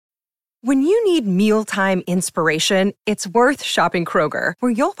When you need mealtime inspiration, it's worth shopping Kroger,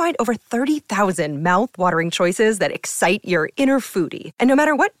 where you'll find over 30,000 mouth-watering choices that excite your inner foodie. And no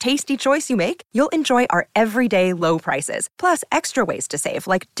matter what tasty choice you make, you'll enjoy our everyday low prices, plus extra ways to save,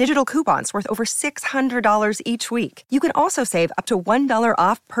 like digital coupons worth over $600 each week. You can also save up to $1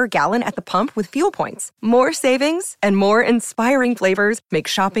 off per gallon at the pump with fuel points. More savings and more inspiring flavors make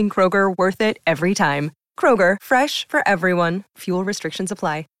shopping Kroger worth it every time. Kroger, fresh for everyone. Fuel restrictions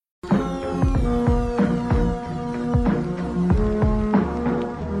apply.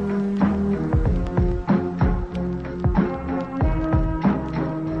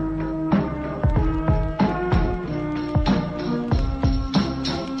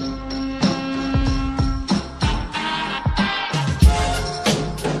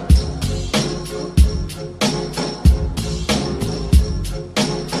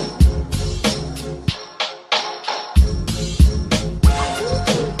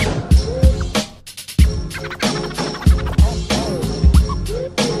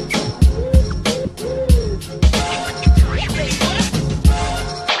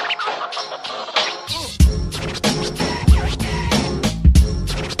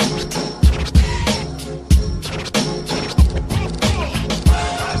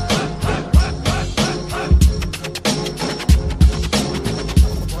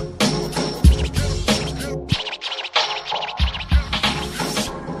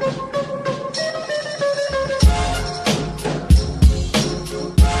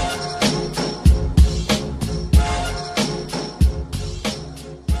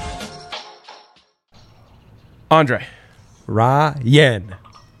 Andre. Ryan.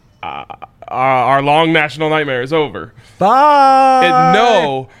 Our long national nightmare is over. Bye. And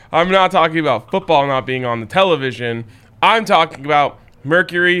no, I'm not talking about football not being on the television. I'm talking about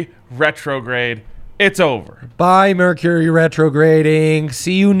Mercury retrograde. It's over. Bye, Mercury retrograding.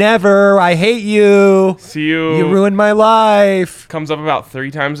 See you never. I hate you. See you. You ruined my life. Comes up about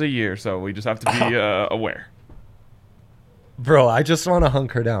 3 times a year, so we just have to be aware. Bro, I just want to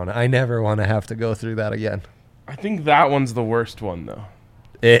hunker down. I never want to have to go through that again. I think that one's the worst one, though.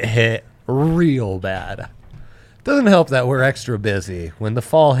 It hit real bad. Doesn't help that we're extra busy. When the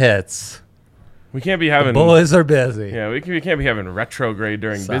fall hits, we can't be having... the boys are busy. Yeah, we can't be having retrograde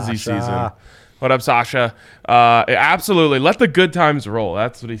during busy season. What up, Sasha? Absolutely. Let the good times roll.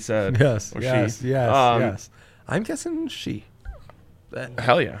 That's what he said. Yes, or yes, she. yes. I'm guessing she.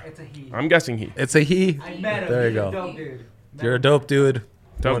 Hell yeah. It's a he. I'm guessing he. It's a he. I met him. There you He's go. a dope dude. You're a dope dude.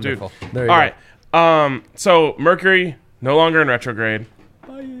 Dope Wonderful. dude. There you All go. right. So Mercury no longer in retrograde.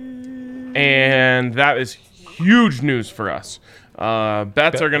 Bye. And that is huge news for us.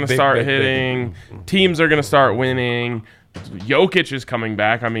 Bets are going to start hitting. Teams are going to start winning. Jokic is coming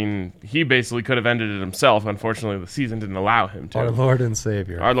back. I mean, he basically could have ended it himself. Unfortunately, the season didn't allow him to. Our Lord and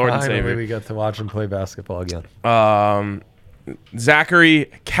Savior. Our Lord and Finally, Savior. we get to watch him play basketball again.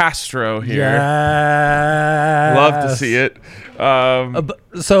 Zachary Castro here. Yes. Love to see it.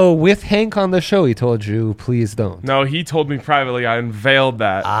 So with Hank on the show, he told you, please don't. No, he told me privately. I unveiled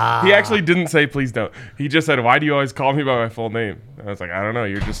that. He actually didn't say please don't. He just said, why do you always call me by my full name? And I was like, I don't know.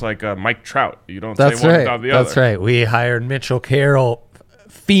 You're just like Mike Trout. You don't say one without the other. That's right. We hired Mitchell Carroll,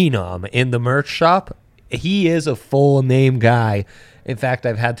 phenom, in the merch shop. He is a full name guy. In fact,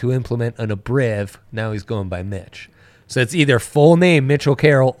 I've had to implement an abbrev. Now he's going by Mitch. So it's either full name Mitchell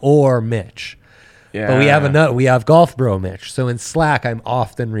Carroll or Mitch. Yeah. But we have Golf Bro Mitch. So in Slack, I'm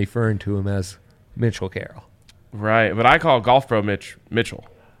often referring to him as Mitchell Carroll. Right, but I call Golf Bro Mitchell.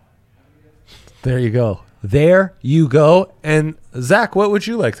 There you go. There you go. And Zach, what would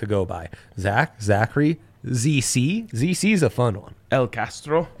you like to go by? Zach, Zachary, ZC. ZC is a fun one. El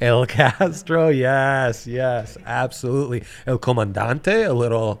Castro. El Castro, yes, absolutely. El Comandante, a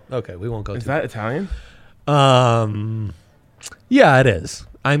little. Okay, we won't go. Is that Italian? Yeah, it is.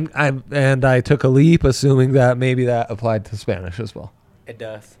 And I took a leap, assuming that maybe that applied to Spanish as well. It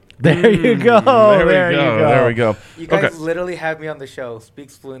does. There you go. There we go. You guys Okay. literally have me on the show,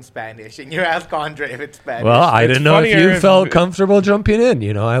 speaks fluent Spanish, and you ask Andre if it's Spanish. Well, I didn't know if funnier you if- felt comfortable jumping in.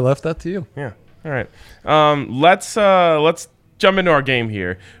 You know, I left that to you. Yeah. All right. Let's jump into our game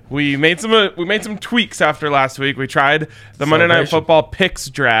here. We made some tweaks after last week. We tried the Monday Night Celebration. Football picks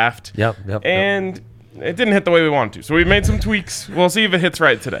draft. Yep. And it didn't hit the way we wanted to. So we made some tweaks. We'll see if it hits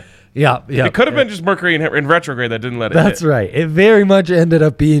right today. Yeah. It could have been just Mercury in retrograde that didn't let it That's hit. right. It very much ended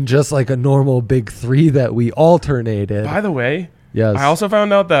up being just like a normal big three that we alternated. By the way, Yes. I also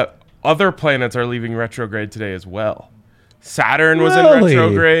found out that other planets are leaving retrograde today as well. Saturn was Really? in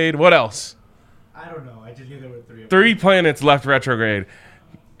retrograde. What else? I don't know. I just knew there were 3 of them. 3 planets left retrograde.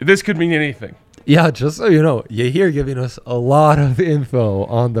 This could mean anything. Yeah, just so you know, you're here giving us a lot of info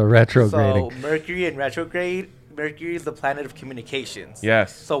on the retrograding. So Mercury in retrograde, Mercury is the planet of communications.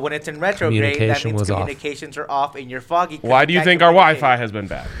 Yes. So when it's in retrograde, that Communication means was off. communications are off and you're foggy. 'cause Why do you can't think our communicate. Wi-Fi has been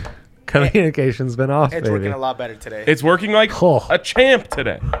bad? Communication's been off, It's baby. working a lot better today. It's working like Oh. a champ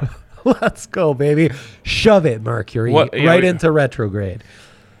today. Let's go, baby. Shove it, Mercury, What- yeah, right we- into retrograde.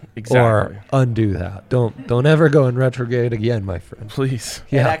 Exactly. Or undo that. Don't ever go in retrograde again, my friend. Please.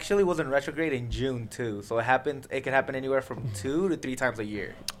 It Yeah. actually was in retrograde in June too. So it can happen anywhere from 2 to 3 times a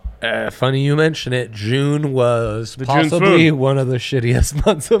year. Funny you mention it. June was The June possibly swoon. one of the shittiest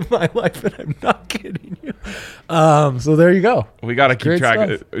months of my life, and I'm not kidding you. So there you go. We got to keep Great track.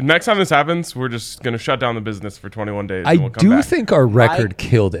 stuff. Next time this happens, we're just going to shut down the business for 21 days. I and we'll come do back. think our record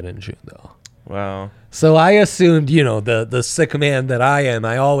killed it in June, though. Well, So I assumed, the sick man that I am,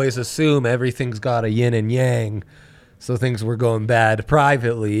 I always assume everything's got a yin and yang. So things were going bad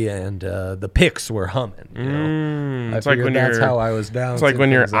privately, and the picks were humming. I it's like figured when that's you're- how I was balancing. it's like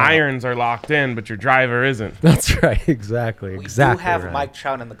when your things out. irons are locked in, but your driver isn't. That's right. Exactly. We Exactly. do have right. Mike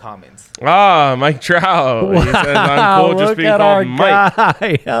Trout in the comments. Ah, Mike Trout. He says I'm cool just Look being at called our Mike.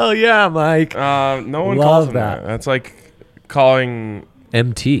 guy. Hell yeah, Mike. No one Love calls him that. that. That's like calling.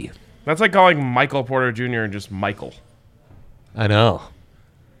 MT. That's like calling Michael Porter Jr. just Michael. I know.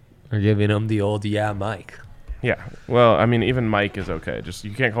 We're giving him the old Mike. Yeah. Well, I mean, even Mike is okay. Just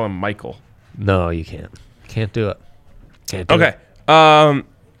you can't call him Michael. No, you can't. Can't do it. Can't do Okay. it.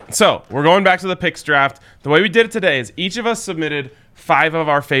 So we're going back to the picks draft. The way we did it today is each of us submitted 5 of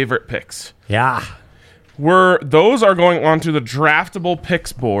our favorite picks. Yeah. Those are going onto the draftable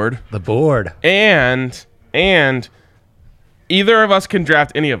picks board, The board. and either of us can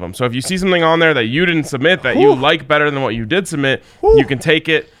draft any of them. So if you see something on there that you didn't submit that you like better than what you did submit, you can take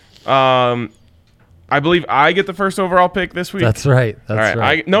it. I believe I get the first overall pick this week. That's right. That's All right.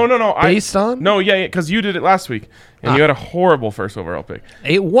 right. No. Based on? No, yeah, because you did it last week, and you had a horrible first overall pick.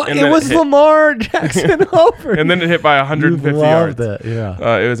 It And was then it hit. Lamar Jackson over. And then it hit by 150 loved yards. it.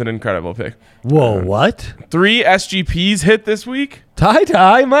 Yeah. It was an incredible pick. Whoa, what? 3 SGPs hit this week.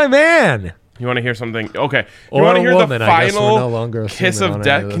 Ty, my man. You want to hear something? Okay. You Or want a to hear woman. the I guess we're final no longer kiss assuming of on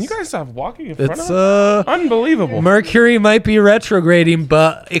death? any of Can you this. guys stop walking in front It's of us? Unbelievable. Mercury might be retrograding,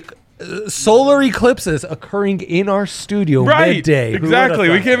 but solar eclipses occurring in our studio Right. midday. Who Exactly.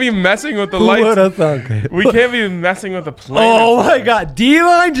 would've We thunk can't be messing with the Who would lights. have thunk? We can't be messing with the planet. Oh my God.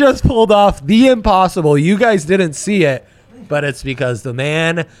 D-Line just pulled off the impossible. You guys didn't see it, but it's because the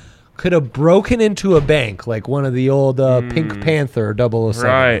man could have broken into a bank like one of the old Pink Panther 007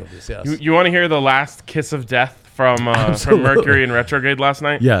 Right. movies. Yes. You want to hear the last kiss of death from Absolutely. Mercury in retrograde last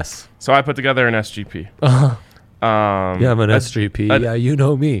night? Yes. So I put together an SGP. Yeah, I'm an SGP. Yeah, you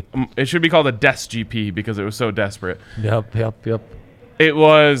know me. It should be called a DesGP because it was so desperate. Yep. It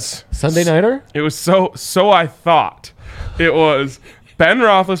was Sunday Nighter? It was so I thought. It was Ben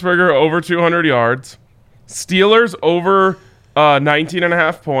Roethlisberger over 200 yards, Steelers over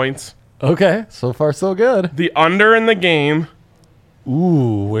 19.5 points, Okay. So far, so good. the under in the game,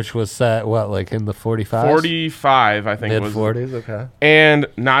 Ooh, which was set, what, like in the 45s? 45, I think it was. Mid-40s, okay. And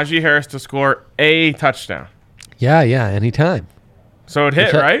Najee Harris to score a touchdown. Yeah, anytime. So it hit,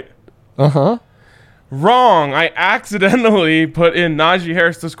 Okay. right? Uh-huh. Wrong. I accidentally put in Najee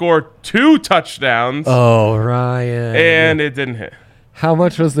Harris to score 2 touchdowns, Oh, Ryan. and it didn't hit. How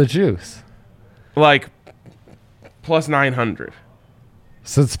much was the juice? Like, plus 900.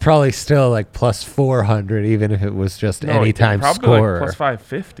 So it's probably still like plus 400, even if it was just No, anytime probably scorer. like plus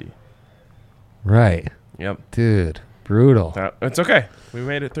 550. Right. Yep. Dude, brutal. It's okay. We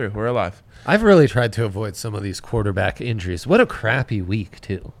made it through. We're alive. I've really tried to avoid some of these quarterback injuries. What a crappy week,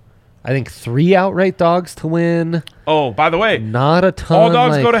 too. I think 3 outright dogs to win. Oh, by the way, Not a ton. all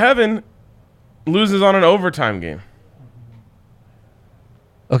dogs like, go to heaven loses on an overtime game.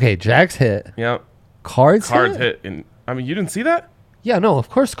 Okay, Jags hit. Yep. Cards Hit. And I mean, you didn't see that? Yeah, no, of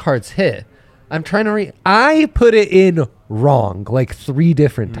course cards hit. I'm trying to read. I put it in wrong like 3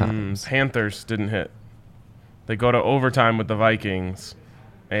 different times. Panthers didn't hit. They go to overtime with the Vikings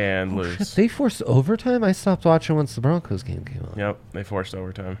and lose. Shit, they forced overtime? I stopped watching once the Broncos game came on. Yep, they forced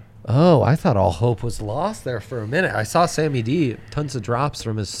overtime. Oh, I thought all hope was lost there for a minute. I saw Sammy D, tons of drops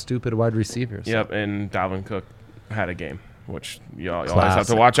from his stupid wide receivers. Yep, and Dalvin Cook had a game, which you always have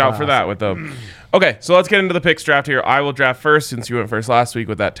Classic, to watch out for that with them. Okay, so let's get into the picks draft here. I will draft first since you went first last week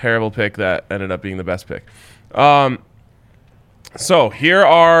with that terrible pick that ended up being the best pick. So here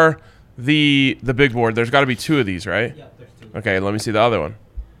are the big board. There's got to be 2 of these, right? Yeah, there's 2. Okay, let me see the other one.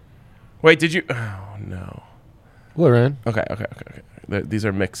 Wait, did you? Oh no. We're in. Okay. These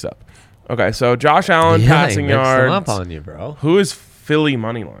are mixed up. Okay, so Josh Allen passing mixed them yards. up on you, bro. Who is Philly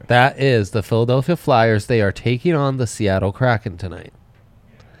money line. That is the Philadelphia Flyers. They are taking on the Seattle Kraken tonight.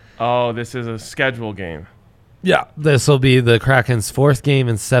 Oh, this is a schedule game. Yeah, this will be the Kraken's 4th game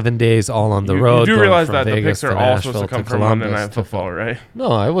in 7 days, all on the road. You do going realize from that Vegas the picks are to all Nashville supposed to come to from Monday Columbus Night to- Football, right?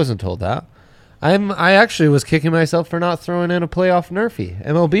 No, I wasn't told that. I actually was kicking myself for not throwing in a playoff Nerfy.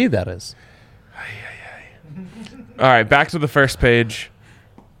 MLB, that is. All right, back to the first page.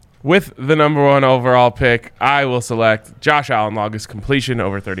 With the number 1 overall pick, I will select Josh Allen longest completion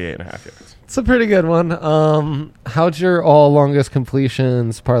over 38.5 yards. It's a pretty good one. How'd your all longest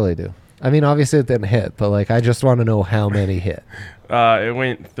completions parlay do? I mean, obviously it didn't hit, but like I just want to know how many hit. It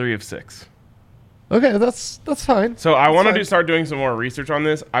went 3 of 6. Okay, that's fine. So I want to start doing some more research on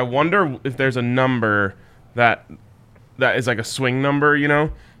this. I wonder if there's a number that is like a swing number, you know?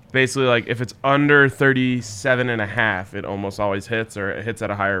 Basically, like if it's under 37.5, it almost always hits, or it hits at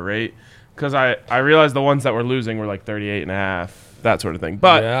a higher rate. Because I realized the ones that were losing were like 38.5, that sort of thing.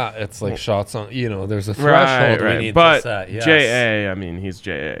 But yeah, it's like shots on. There's a threshold we need but to set. Yes. JA, I mean, he's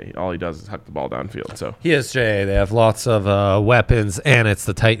JA. All he does is huck the ball downfield. So He is JA. They have lots of weapons, and it's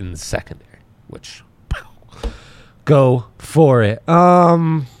the Titans secondary, which go for it. Let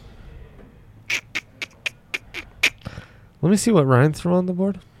me see what Ryan threw on the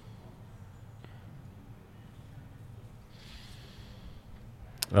board.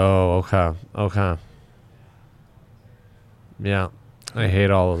 Oh, okay. Yeah, I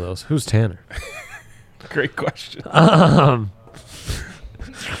hate all of those. Who's Tanner? great question.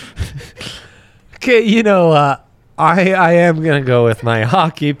 Okay, I am going to go with my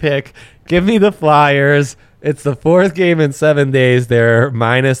hockey pick. Give me the Flyers. It's the 4th game in 7 days.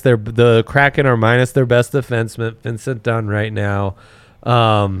 The Kraken are minus their best defenseman, Vincent Dunn, right now.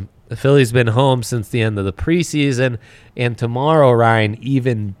 The Phillies been home since the end of the preseason. And tomorrow, Ryan,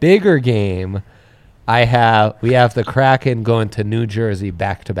 even bigger game. We have the Kraken going to New Jersey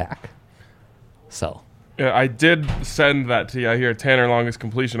back-to-back. So. Yeah, I did send that to you. I hear Tanner longest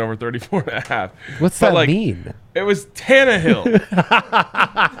completion over 34.5. What's that mean? It was Tannehill.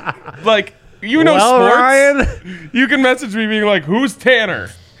 Well, sports. Ryan. You can message me being like, who's Tanner?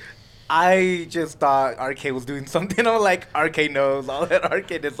 I just thought RK was doing something. I'm like, RK knows. I'll let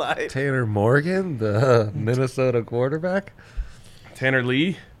RK decide. Tanner Morgan, the Minnesota quarterback. Tanner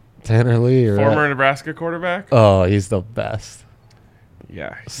Lee, Tanner Lee. former Nebraska quarterback. Oh, he's the best.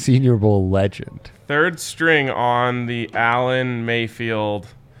 Yeah. Senior Bowl legend. 3rd string on the Allen Mayfield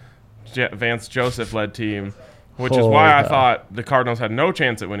Vance Joseph led team, which is why I thought the Cardinals had no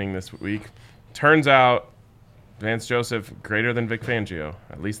chance at winning this week. Turns out Vance Joseph greater than Vic Fangio,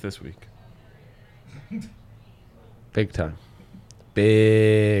 at least this week. Big time.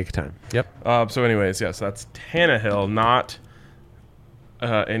 Big time. Yep. So anyways, yes, that's Tannehill, not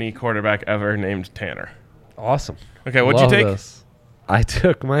any quarterback ever named Tanner. Awesome. Okay, what'd you take? This. I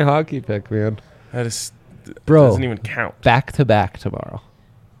took my hockey pick, man. That is, Bro, doesn't even count. Back-to-back tomorrow.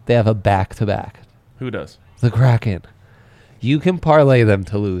 They have a back-to-back. Who does? The Kraken. You can parlay them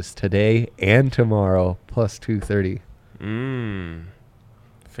to lose today and tomorrow plus 230.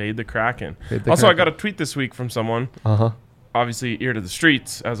 Fade the Kraken. Fade the Also, Kraken. I got a tweet this week from someone. Uh-huh. Obviously, ear to the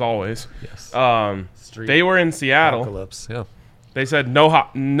streets, as always. Yes. They were in Seattle. Apocalypse. Yeah. They said no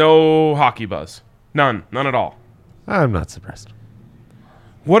hockey buzz. None at all. I'm not surprised.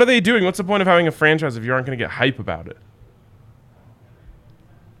 What are they doing? What's the point of having a franchise if you aren't going to get hype about it?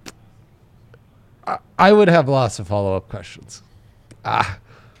 I would have lots of follow-up questions. I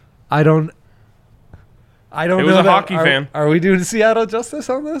don't It know. was a hockey fan. Are we doing Seattle justice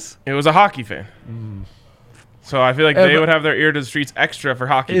on this? It was a hockey fan. So I feel like they would have their ear to the streets extra for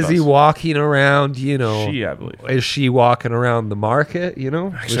hockey Is buzz. he walking around, She, I believe. Is she walking around the market,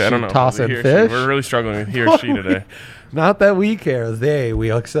 Actually, I don't know. Tossing He or she. fish? We're really struggling with he or she today. Not that we care.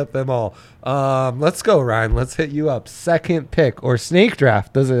 We accept them all. Let's go, Ryan. Let's hit you up. Second pick or snake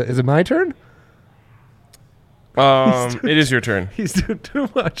draft. Is it my turn? It is your turn. He's doing too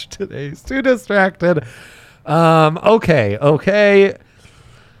much today. He's too distracted. Okay.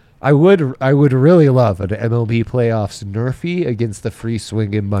 I would really love an MLB playoffs Nerfy against the free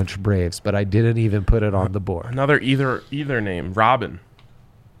swinging bunch Braves, but I didn't even put it on the board. Another either name. Robin.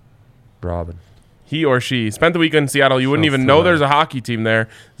 He or she spent the weekend in Seattle. You wouldn't even know there's a hockey team there.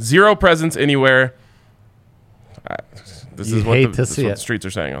 Zero presence anywhere. This is what the streets are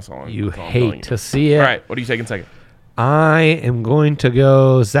saying. You hate to see it. All right, what are you taking second? I am going to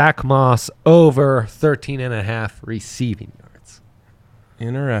go Zach Moss over 13.5 receiving yards.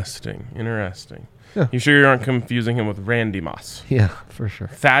 Interesting. Yeah. You sure you aren't confusing him with Randy Moss? Yeah, for sure.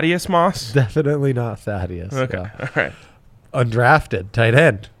 Thaddeus Moss? Definitely not Thaddeus. Okay, Yeah. all right. Undrafted tight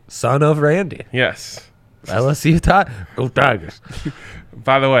end, son of Randy. Yes. LSU Go Tigers.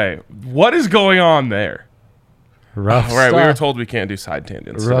 By the way, what is going on there? Rough All right, stuff. we were told we can't do side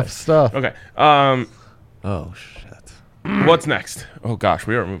tangents. Rough today. stuff. Okay. Oh, shit. What's next? Oh gosh,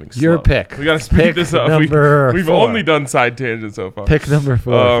 we are moving slow. Your pick. We got to speed Pick this up. number We've 4. only done side tangents so far. Pick number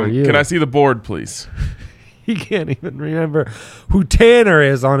 4 for you. Can I see the board, please? He can't even remember who Tanner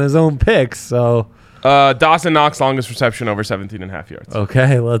is on his own picks, so... Dawson Knox, longest reception over 17.5 yards.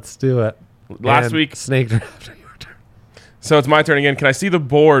 Okay, let's do it. Last And week. Snake draft. Your turn. So it's my turn again. Can I see the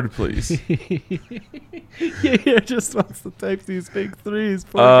board, please? Yeah, just wants to type these big threes.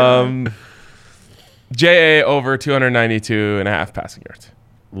 Poor guy. JA over 292.5 passing yards.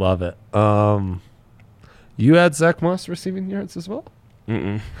 Love it. You had Zach Moss receiving yards as well?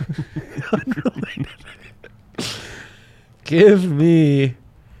 Mm-mm. Give me...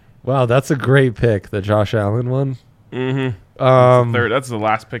 Wow, that's a great pick, the Josh Allen one. Mm-hmm. That's the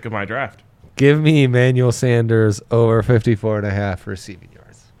last pick of my draft. Give me Emmanuel Sanders over 54.5 receiving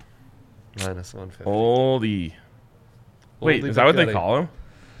yards. Minus 150. Oldie. Wait, Oldie is that what they but call him?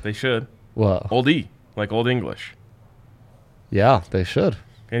 They should. What? Oldie, like Old English. Yeah, they should.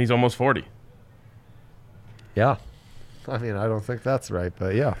 And he's almost 40. Yeah. I mean, I don't think that's right,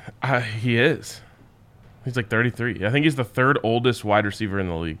 but yeah. He is. He's like 33. I think he's the third oldest wide receiver in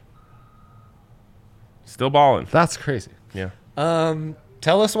the league. Still balling. That's crazy. Yeah.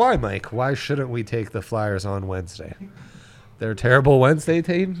 Tell us why, Mike. Why shouldn't we take the Flyers on Wednesday? They're a terrible Wednesday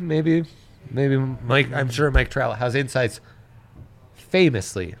team. Maybe Mike. I'm sure Mike Trout has insights.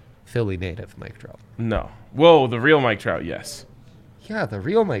 Famously Philly native Mike Trout. No. Whoa, the real Mike Trout, yes. Yeah, the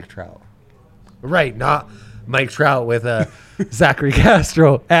real Mike Trout. Right, not Mike Trout with Zachary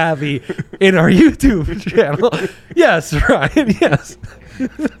Castro, Abby in our YouTube channel. Yes, Ryan, yes.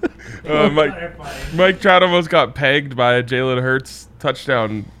 Mike Trout almost got pegged by a Jalen Hurts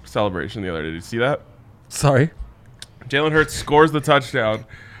touchdown celebration the other day. Did you see that? Sorry. Jalen Hurts scores the touchdown,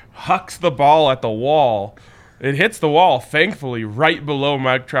 hucks the ball at the wall. It hits the wall, thankfully, right below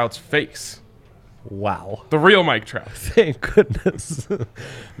Mike Trout's face. Wow. The real Mike Trout. Thank goodness.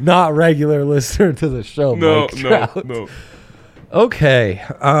 Not regular listener to the show, Mike Trout. No. Okay.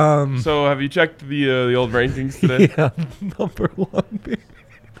 So have you checked the old rankings today? Yeah, number 1.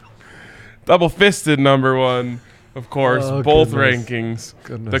 Double fisted number 1, of course. Oh, both goodness. rankings.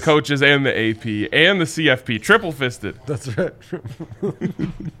 Goodness. The coaches and the AP and the CFP. Triple fisted. That's right.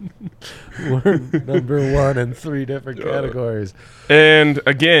 We're number 1 in 3 different categories. And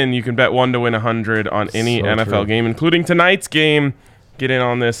again, you can bet 1 to win 100 on any So NFL true. game, including tonight's game. Get in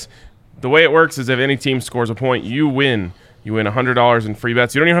on this. The way it works is if any team scores a point, you win. You win $100 in free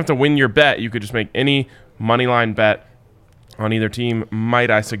bets. You don't even have to win your bet. You could just make any money line bet on either team. Might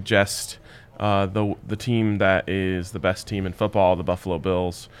I suggest the team that is the best team in football, the Buffalo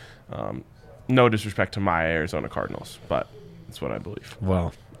Bills. No disrespect to my Arizona Cardinals, but that's what I believe.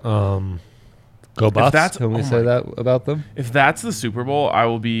 Well, go Bucks. Can we say that about them? If that's the Super Bowl, I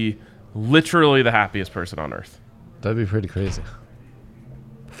will be literally the happiest person on earth. That'd be pretty crazy.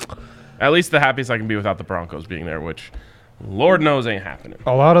 At least the happiest I can be without the Broncos being there, which Lord knows ain't happening.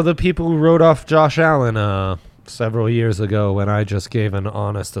 A lot of the people who wrote off Josh Allen several years ago when I just gave an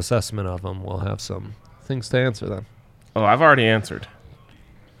honest assessment of him will have some things to answer then. Oh, I've already answered.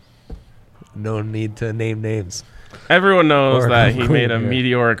 No need to name names. Everyone knows Or that he made a here.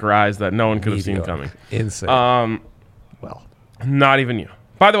 meteoric rise that no one could have seen coming. Insane. Well, Not even you.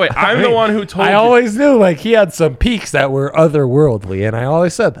 By the way, I'm the one who told I you. always knew like he had some peaks that were otherworldly, and I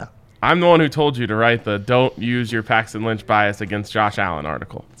always said that. I'm the one who told you to write the "Don't use your Paxton Lynch bias against Josh Allen"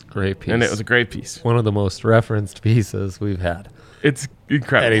 article. Great piece. And it was a great piece. one of the most referenced pieces we've had. It's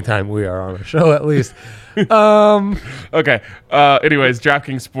incredible. Anytime we are on a show, at least. Okay. Anyways,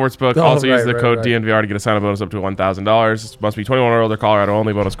 DraftKings Sportsbook. Oh, Also use right, the code right. DNVR to get a sign-up bonus up to $1,000. Must be 21 or older. Colorado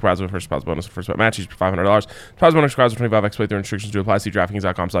only. Bonus comprised of first deposit bonus. First bet match. Each for $500. Deposit bonus requires a 25x playthrough. Restrictions do apply. See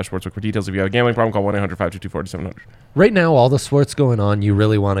DraftKings.com/sportsbook for details. If you have a gambling problem, call 1-800-522-4700. Right now, all the sports going on, you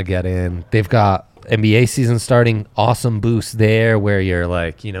really want to get in. They've got NBA season starting. Awesome boost there where you're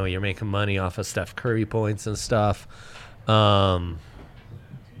like, you're making money off of Steph Curry points and stuff.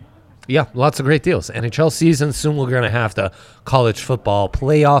 Yeah, lots of great deals. NHL season, soon we're going to have the college football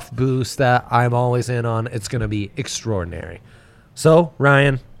playoff boost that I'm always in on. It's going to be extraordinary. So,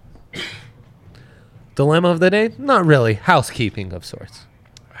 Ryan, dilemma of the day? Not really. Housekeeping of sorts.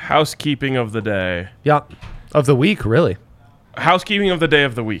 Housekeeping of the day. Yeah. Of the week, really. Housekeeping of the day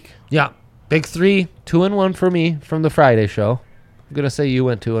of the week. Yeah. Big 3, 2-1 for me from the Friday show. I'm going to say you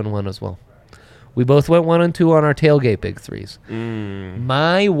went 2-1 as well. We both went 1-2 on our tailgate big 3s.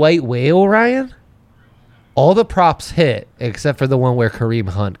 My white whale, Ryan, All the props hit except for the one where Kareem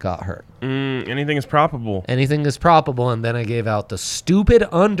Hunt got hurt. Anything is probable. Anything is probable, and then I gave out the stupid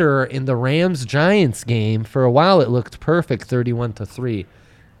under in the Rams-Giants game. For a while, it looked perfect, 31-3.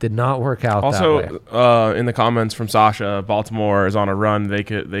 Did not work out that way. Also, in the comments from Sasha, Baltimore is on a run. They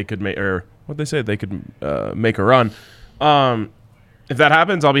could make, or what they say, they could make a run. If that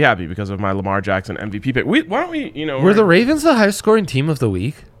happens, I'll be happy because of my Lamar Jackson MVP pick. Why don't we, Were the Ravens the highest scoring team of the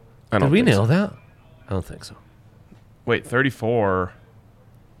week? Did we nail that? I don't think so. Wait, 34.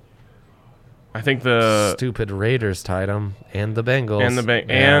 I think the stupid Raiders tied them, and the Bengals,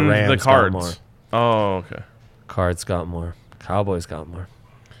 and the Cards. Oh, okay. Cards got more. Cowboys got more.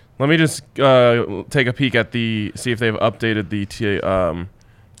 Let me just take a peek at see if they've updated the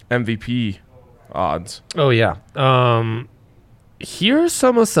MVP odds. Oh yeah. Here's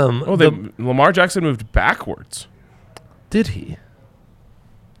some. Oh, Lamar Jackson moved backwards. Did he?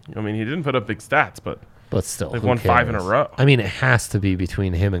 I mean, he didn't put up big stats, but still, they've won 5 in a row. I mean, it has to be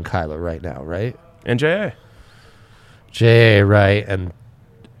between him and Kyler right now, right? And J.A. J.A., right, and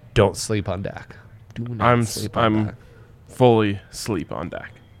don't sleep on Dak. Do not sleep on Dak. Fully sleep on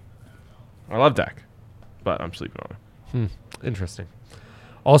Dak. I love Dak, but I'm sleeping on him. Interesting.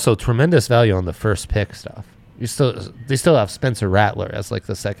 Also, tremendous value on the first pick stuff. They still have Spencer Rattler as like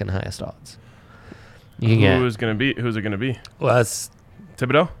the second highest odds. Who's it going to be? Well, that's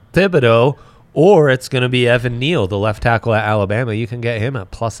Thibodeau, or it's going to be Evan Neal, the left tackle at Alabama. You can get him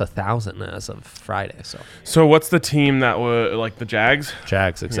at plus 1,000 as of Friday. So what's the team that would like the Jags?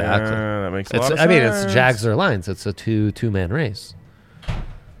 Jags, exactly. Yeah, that makes a lot of sense. I mean, it's Jags or Lions. It's a two-man race.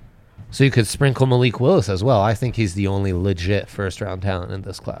 So you could sprinkle Malik Willis as well. I think he's the only legit first-round talent in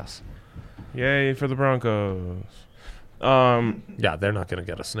this class. Yay for the Broncos. Yeah, they're not going to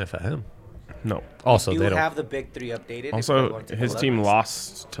get a sniff at him. No. Also, they don't have the big 3 updated. Also, his team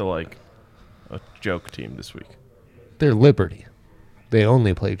lost to like a joke team this week. They're Liberty. They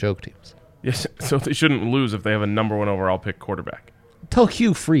only play joke teams. Yes, so they shouldn't lose if they have a number 1 overall pick quarterback. Tell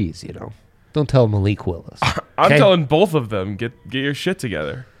Hugh Freeze, Don't tell Malik Willis. I'm telling both of them, get your shit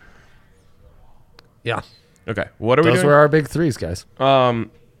together. Yeah. Okay. What are we doing? Those were our big 3s, guys. I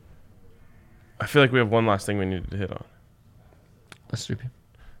feel like we have one last thing we needed to hit on. SGP.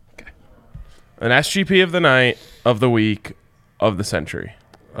 Okay. An SGP of the night, of the week, of the century.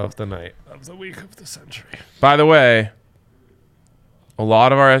 Of the night, of the week, of the century. By the way, a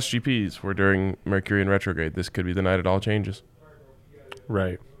lot of our SGPs were during Mercury in retrograde. This could be the night it all changes.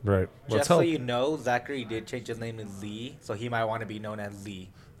 Right. Just so you know, Zachary did change his name to Z, so he might want to be known as Z.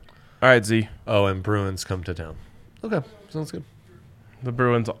 All right, Z. Oh, and Bruins come to town. Okay, sounds good. The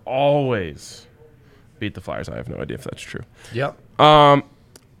Bruins always beat the Flyers. I have no idea if that's true. Yep.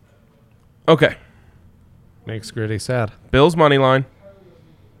 Okay. Makes Gritty sad. Bills money line.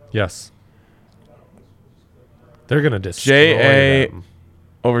 Yes. They're going to destroy J.A. them.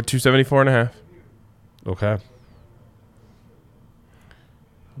 over 274.5. Okay.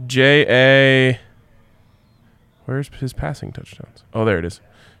 J.A. Where's his passing touchdowns? Oh, there it is.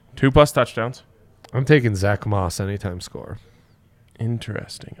 2+ touchdowns. I'm taking Zach Moss anytime score.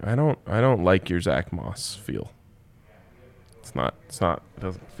 Interesting. I don't like your Zach Moss feel. It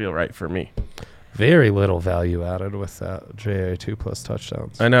doesn't feel right for me. Very little value added with that JA 2+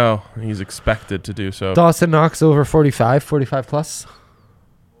 touchdowns. I know. He's expected to do so. Dawson Knox over 45 plus.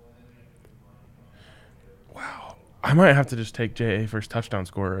 Wow. I might have to just take JA first touchdown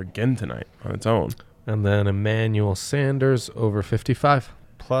scorer again tonight on its own. And then Emmanuel Sanders over 55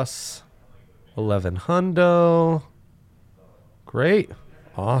 plus 11 hundo. Great.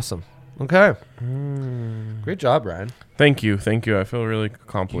 Awesome. Okay. Great job, Ryan. Thank you. I feel really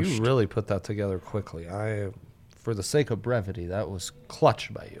accomplished. You really put that together quickly. For the sake of brevity, that was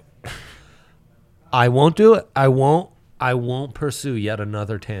clutch by you. I won't do it. I won't pursue yet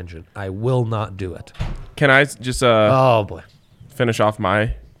another tangent. I will not do it. Can I just oh boy, finish off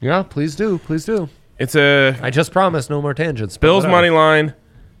my? Yeah, please do. It's I just promised no more tangents. Bills money line,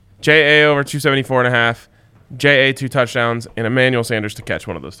 JA over 274.5, JA 2 touchdowns, and Emmanuel Sanders to catch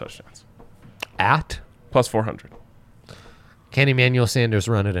one of those touchdowns. At plus 400. Can Emmanuel Sanders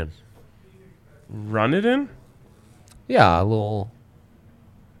run it in? Run it in? Yeah, a little.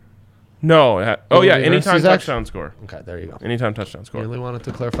 No. Anytime touchdown score. Okay, there you go. Anytime touchdown score. Really wanted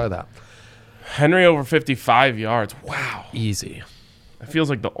to clarify that. Henry over 55 yards. Wow. Easy. It feels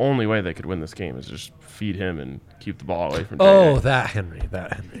like the only way they could win this game is just feed him and keep the ball away from J.A. That Henry.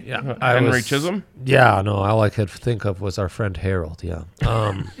 Yeah. Henry Chisholm? Yeah, no, all I could think of was our friend Harold, yeah.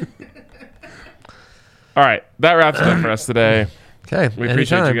 All right, that wraps it up for us today. Okay. We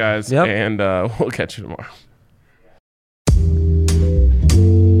appreciate you guys, and we'll catch you tomorrow.